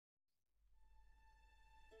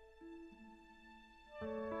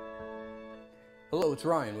Hello, it's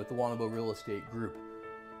Ryan with the Wanabo Real Estate Group.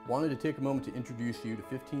 Wanted to take a moment to introduce you to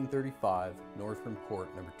 1535 Northrim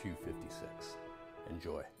Court, number 256.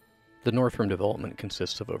 Enjoy. The Northrim development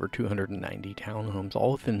consists of over 290 townhomes,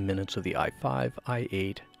 all within minutes of the I-5,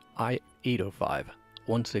 I-8, I-805,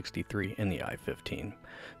 163, and the I-15.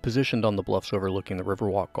 Positioned on the bluffs overlooking the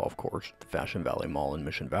Riverwalk Golf Course, the Fashion Valley Mall in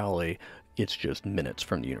Mission Valley, it's just minutes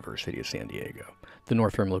from the University of San Diego. The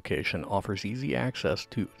Northrim location offers easy access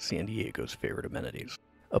to San Diego's favorite amenities.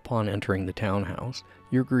 Upon entering the townhouse,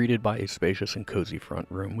 you're greeted by a spacious and cozy front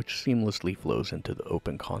room which seamlessly flows into the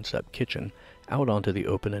open concept kitchen, out onto the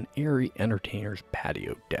open and airy entertainer's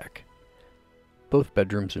patio deck. Both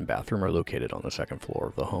bedrooms and bathroom are located on the second floor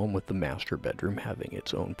of the home, with the master bedroom having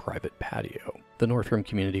its own private patio. The Northrim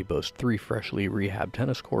community boasts 3 freshly rehabbed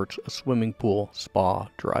tennis courts, a swimming pool, spa,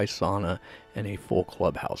 dry sauna, and a full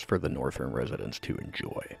clubhouse for the Northrim residents to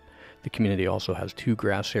enjoy. The community also has 2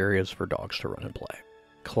 grass areas for dogs to run and play.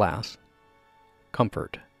 Class,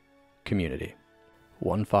 comfort, community.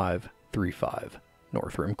 1535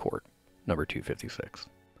 Northrim Court, number 256.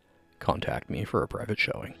 Contact me for a private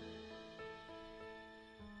showing.